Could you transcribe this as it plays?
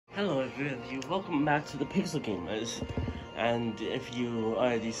Hello everybody, welcome back to the Pixel Gamers. And if you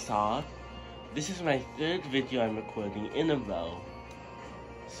already saw, this is my third video I'm recording in a row.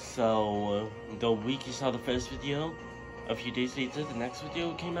 So, the week you saw the first video, a few days later the next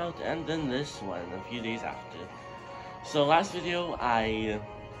video came out, and then this one a few days after. So last video I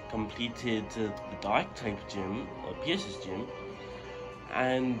completed the Dark type gym, or Pierce's gym,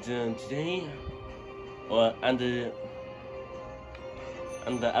 and today,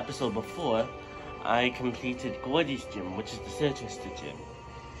 and the episode before, I completed Gordy's gym, which is the Searchester gym.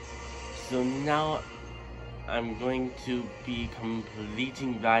 So now I'm going to be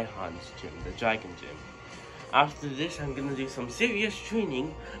completing Raihan's gym, the Dragon gym. After this, I'm going to do some serious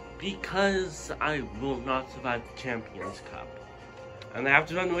training because I will not survive the Champions Cup. And I have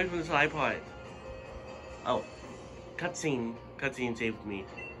to run away from this iPod. Oh, cutscene saved me.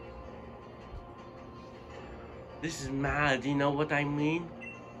 This is mad, you know what I mean?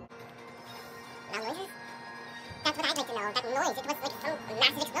 Noises? That's what I'd like to know. That noise, it was like some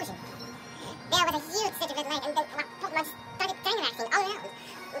massive explosion. There was a huge surge of red light, and then Pokémon started dynamaxing all around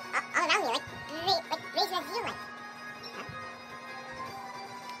me, like raising a zero light. Huh?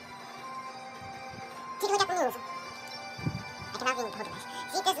 Take a look at the news. I cannot read Pokémon.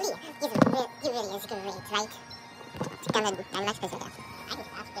 See, there's Lee. He really is great, right? Dynamax Berserker. I think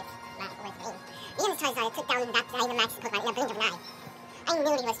that's good. Not worth it. Leon's Charizard took down that Dynamax Pokemon in a blink of an eye. I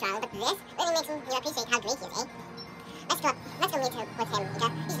knew he was strong, but this really makes me appreciate how great he is, eh? Let's go meet with him, Ika.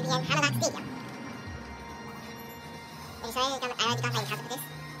 He should be in Hammerlock Stadium. Are you sure I already got my encounter for this?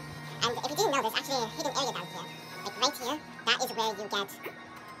 And if you didn't know, there's actually a hidden area down here. Like right here, that is where you get,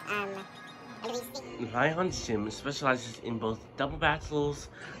 I believe Raihan's gym specializes in both double battles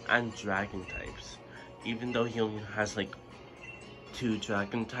and dragon types. Even though he only has like 2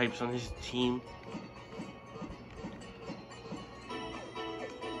 dragon types on his team.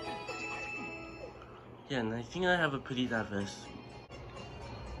 Yeah, and I think I have a pretty diverse.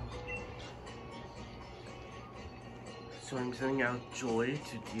 So I'm sending out Joy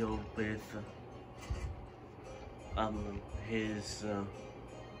to deal with his sorry,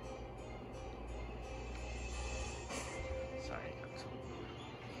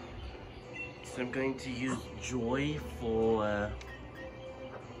 so I'm going to use Joy for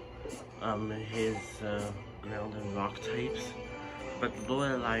his ground and rock types, but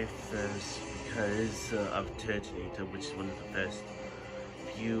Lorelei first because of Turtonator, which is one of the first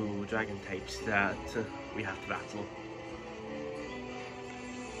few dragon types that we have to battle.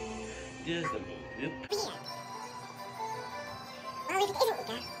 There's the move. Well, if it isn't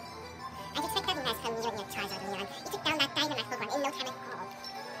Ika, I'd expect nothing less from you and your Charizard, Leon. You took down that Dynamax Pokemon in no time at all.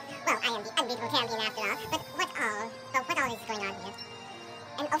 Well, I am the unbeatable champion after all, but what all is going on here?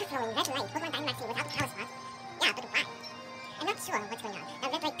 An overflowing red light, Pokemon Dynamaxing without a power spot? Yeah, but why? I'm not sure what's going on.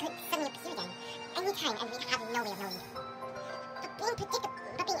 That red light could suddenly appear again, anytime, and we'd have no way of knowing. But being able to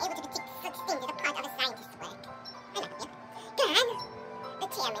predict such things is a part of a scientist's work. I know you. Gran! The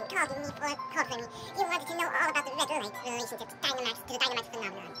chairman called for me. He wanted to know all about the red light's relationship to the Dynamax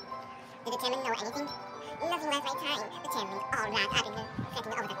phenomenon. Did the chairman know anything? Nothing last my time. The chairman's all wrapped up in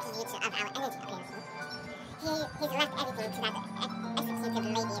setting over the future of our energy, apparently. He's left everything to that executive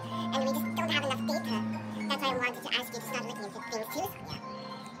lady, and we just don't have enough data. That's why I wanted to ask you to start looking into things too, Sonia.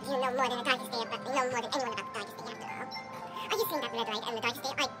 You know more than the Darkest Day, but you know more than anyone about the Darkest Day after all. Are you saying that red light and the Darkest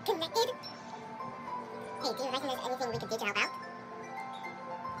Day are connected? Hey, do you reckon there's anything we could do to help out?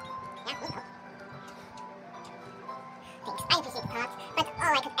 Yeah, we'll help. Thanks, I appreciate the thoughts, but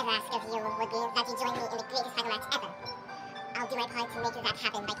all I could ever ask of you would be that you join me in the greatest title match ever. I'll do my part to make that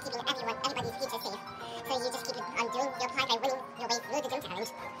happen by keeping everybody's future safe. So you just keep on doing your part by winning your way through the gym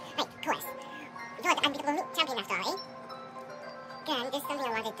challenge. Right, of course. You're the unbeatable champion after all, eh? Gran, there's something I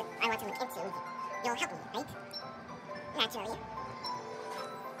want to look into. You'll help me, right? Naturally.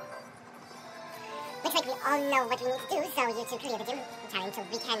 Looks like we all know what we need to do, so you two clear the gym challenge so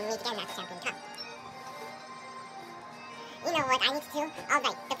we can meet again at the Champion Cup. You know what I need to do?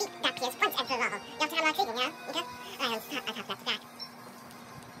 Alright, defeat that Pierce once and for all. You have to have a treatment, yeah? Okay? I'll talk about that.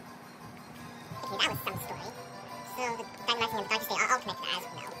 Okay, that was some story. So the Dynamaxing and the Darkest Day are all connected as we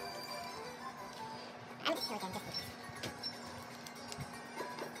know. I'm just here again, just because.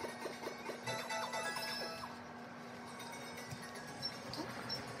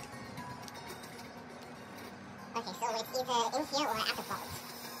 Okay, so it's either in here or at the vault.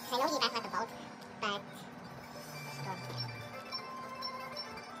 So I know he's back at the vault, but let's go here.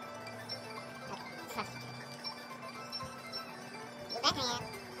 Okay, trust me. You bet I am.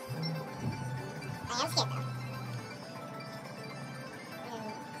 I am scared though.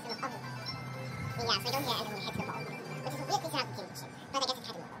 Yeah, so you don't hear anything when you head to the vault, which is a weird thing to have in the championship, but I guess it's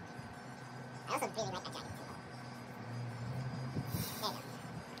kind of normal.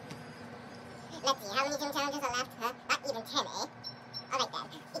 left, huh? Not even 10, eh? Alright then.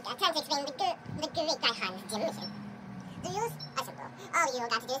 Time to explain the great raihan's gym mission. The rules are simple. All you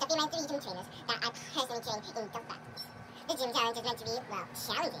got to do is defeat my 3 gym trainers that I personally train in the battles. The gym challenge is meant to be, well,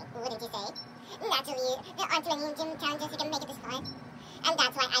 challenging, wouldn't you say? Naturally, there aren't too many gym challenges who can make it this far. And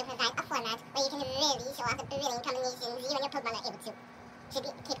that's why I provide a format where you can really show off the brilliant combinations you and your Pokemon are able to be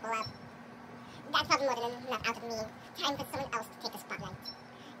capable of. That's probably more than enough out of me. Time for someone else to take the spotlight.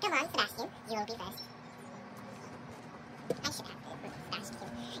 Come on, Sebastian, you'll be first. I should have the Sebastian.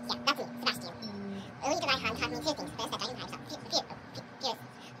 Yeah, that's me, Sebastian. Early the Raihan taught me 2 things. First, that dragon types are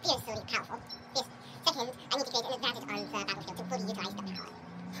fiercely powerful. Second, I need to create an advantage on the battlefield to fully utilize the power.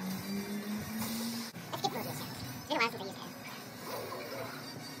 Let's get moving, chat. It's been a while since I used it.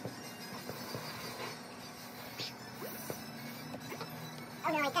 Oh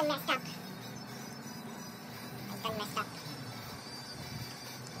no, I done messed up.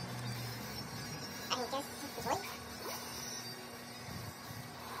 I think just enjoy.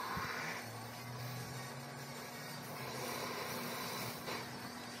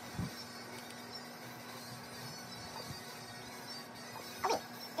 Oh wait,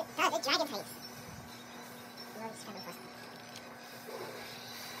 the dragon types. No, it's kind of first.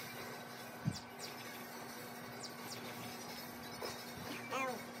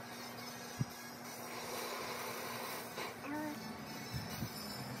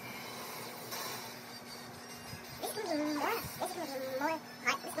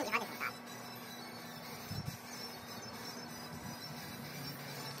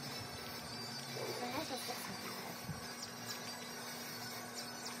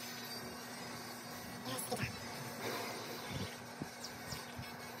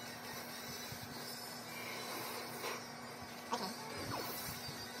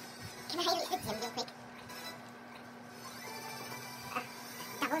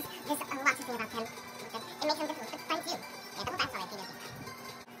 There's a lot to say about him. It makes him difficult to find you. Yeah, double back's all I figured.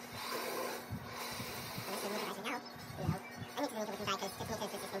 Unless you move it as you know. No. I need to link it with some die because this makes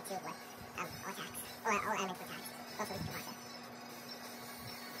it resistant to all attacks. Or all elemental attacks. Also weak to water.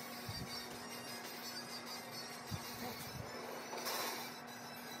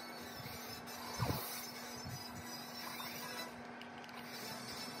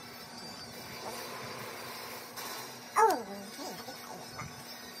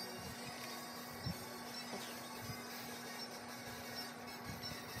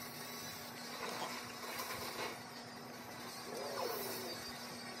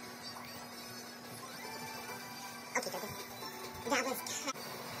 That was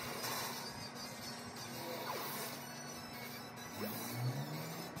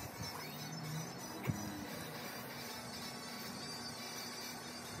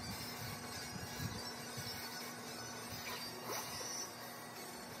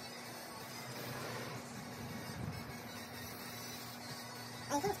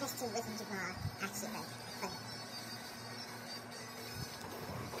I think it's best to listen to more actually, but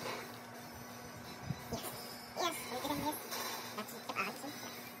yes, we're getting this. That's the accent.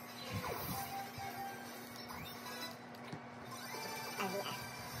 Oh yeah.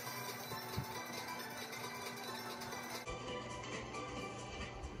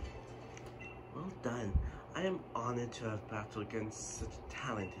 Well done. I am honored to have battled against such a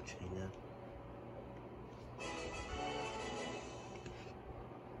talented trainer.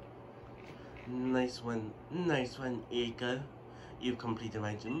 Nice one, Ika. You've completed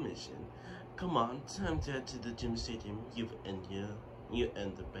my gym mission. Come on, time to head to the gym stadium. You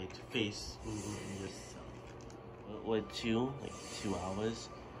earned the right to face yourself. What, 2 hours?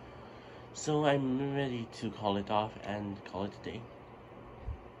 So I'm ready to call it off and call it a day.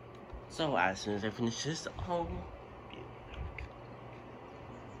 So as soon as I finish this, I'll be back.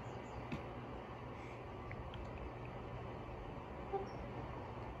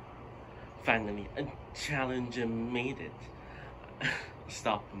 Finally, a challenger made it.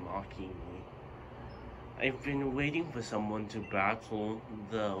 Stop mocking me. I've been waiting for someone to battle,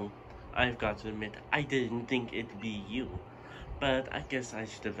 though I've got to admit I didn't think it'd be you. But I guess I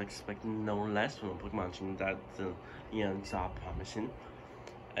should have expected no less from a Pokemon team that Leon saw promising.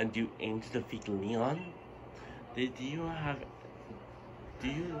 And you aim to defeat Leon? Do you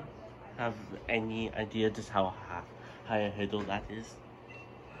have any idea just how high a hurdle that is?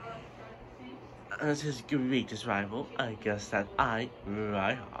 As his greatest rival, I guess that I,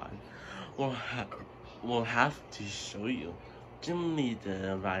 Raihan, will have to show you. Gym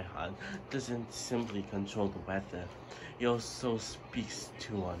leader Raihan doesn't simply control the weather, he also speaks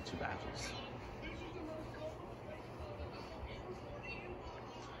to battles.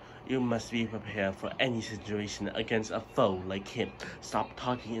 You must be prepared for any situation against a foe like him. Stop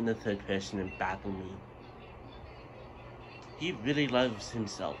talking in the third person and battle me. He really loves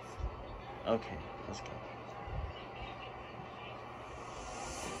himself. Okay, let's go.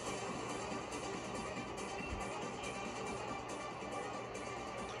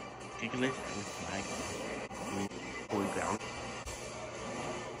 Gigglet and flag. Holy ground.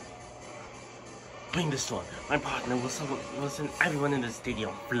 Bring the storm. My partner will send everyone in the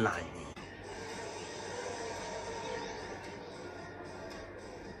stadium flying.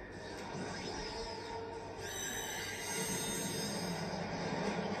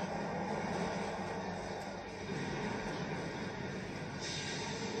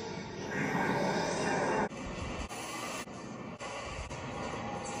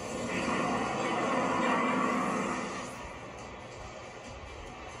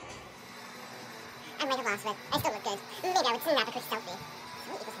 I might have lost, but I still look good. Maybe I would snap a quick selfie.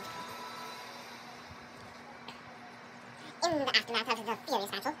 In the aftermath of the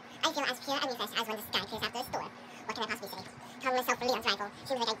furious battle, I feel as pure and refreshed as when the sky clears after a storm. What can I possibly say? Calling myself for Leon's rival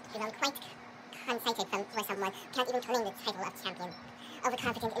seems like I've grown quite conceited for someone who can't even claim the title of champion.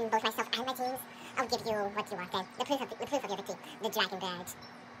 Overconfident in both myself and my teams, I'll give you what you want then. The proof of your victory, the dragon badge.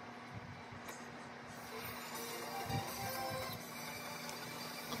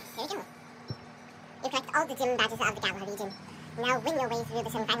 Here we go. You collect all the gym badges of the Gala region. Now win your way through the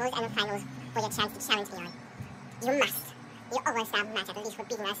semifinals and the finals for your chance to challenge Leon. You must. You always have match at least for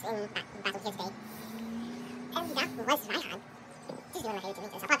beating us in battle here today. And that was Raihan. She's doing my favorite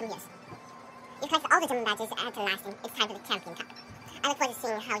Demetrius, apart from yours. You collect all the gym badges at the last and it's time for the Champion Cup. I look forward to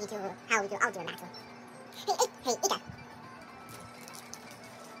seeing how you all do in battle. Hey, Ika.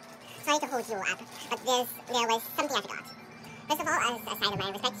 Sorry to hold you up, but there was something I forgot. First of all, as a sign of my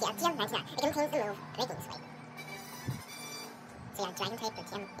respect here, TM Mantina, it contains the move Breaking Swing. So yeah, Dragon type or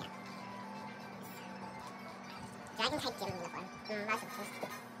TM, yeah. Dragon type gym uniform. Most of the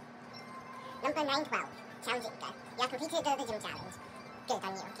Number 912, Challenge Ika. You have completed the gym challenge. Good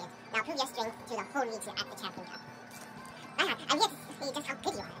on you, kid. Now prove your strength to the whole region at the Champion Cup. I'm here to see just how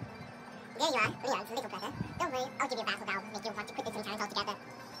good you are. There you are, Leon's little brother. Don't worry, I'll give you a battle that'll make you want to quit the gym challenge altogether.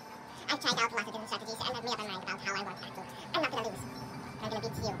 I've tried out lots of different strategies and I've made up my mind about how I want to battle. I'm not gonna lose. I'm gonna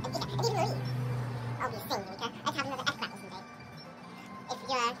beat you, and Ika, and even Marie. I'll be singing, Ika. Let's have another F-battle someday. If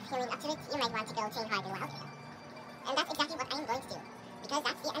you're feeling up to it, you might want to go train hard in Wild. And that's exactly what I'm going to do. Because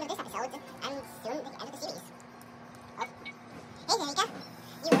that's the end of this episode, and soon the end of the series. Oh. Hey there, Ika.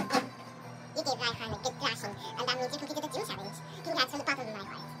 You gave Raihan a good thrashing, and that means you completed the gym challenge. Congrats from the bottom of my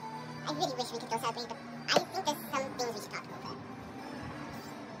heart. I really wish we could go celebrate, but I think there's some things we should talk over.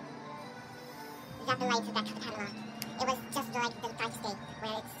 That the lights of that Capitana. It was just like the dark day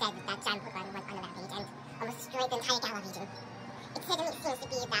where it said that Giant Pokemon went on a rampage and almost destroyed the entire Gala region. It certainly seems to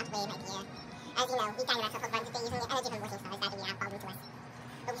be that way, my dear. As you know, we Dynamax our Pokemon today using the energy from working stars that we have fallen to us.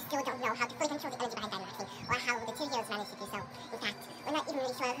 But we still don't know how to fully control the energy behind Dynamaxing, or how the two heroes managed to do so. In fact, we're not even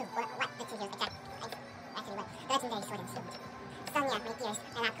really sure what the two heroes actually were. The legendary Sword and Shield. Sonia, my dears,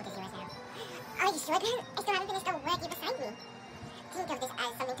 are not good as yours now. Are you sure, Ben? I still haven't finished the work you assigned me. Think of this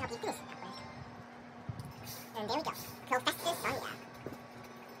as something to help you finish that work. And there we go. Professor Sonia.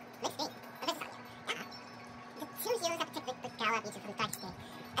 Let's see. Professor Sonia. Yeah. The two heroes that protect the Gala region from Dark Day,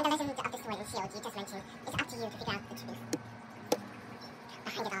 and the legend of the Sword and Shield you just mentioned, is up to you to figure out the truth.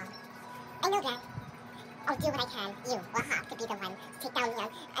 Behind it all. I know that. I'll do what I can. You will have to be the one to take down Leon,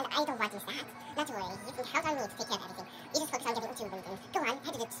 and I don't want to miss that. Not to worry, you can count on me to take care of everything. You just focus on getting into Winston. Go on,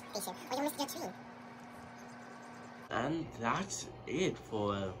 head to the station, or you'll miss your train. And that's it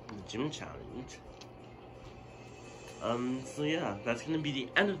for the gym challenge. So yeah, that's gonna be the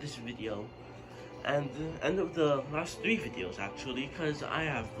end of this video. And the end of the last 3 videos actually, because I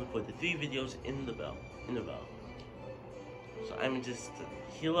have recorded 3 videos in a row. So I'm just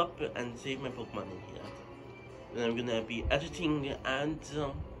heal up and save my Pokemon in here. And I'm gonna be editing and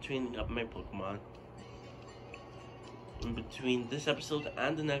training up my Pokemon in between this episode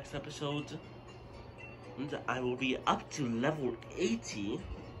and the next episode. And I will be up to level 80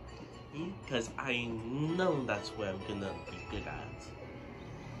 because I know that's where I'm gonna be good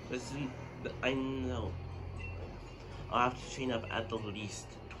at. I know I'll have to train up at the least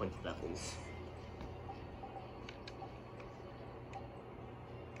 20 levels.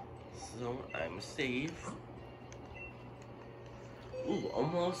 So I'm safe. Ooh,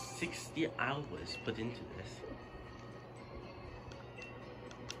 almost 60 hours put into this.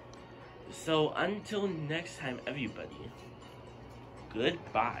 So until next time, everybody,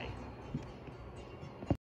 goodbye.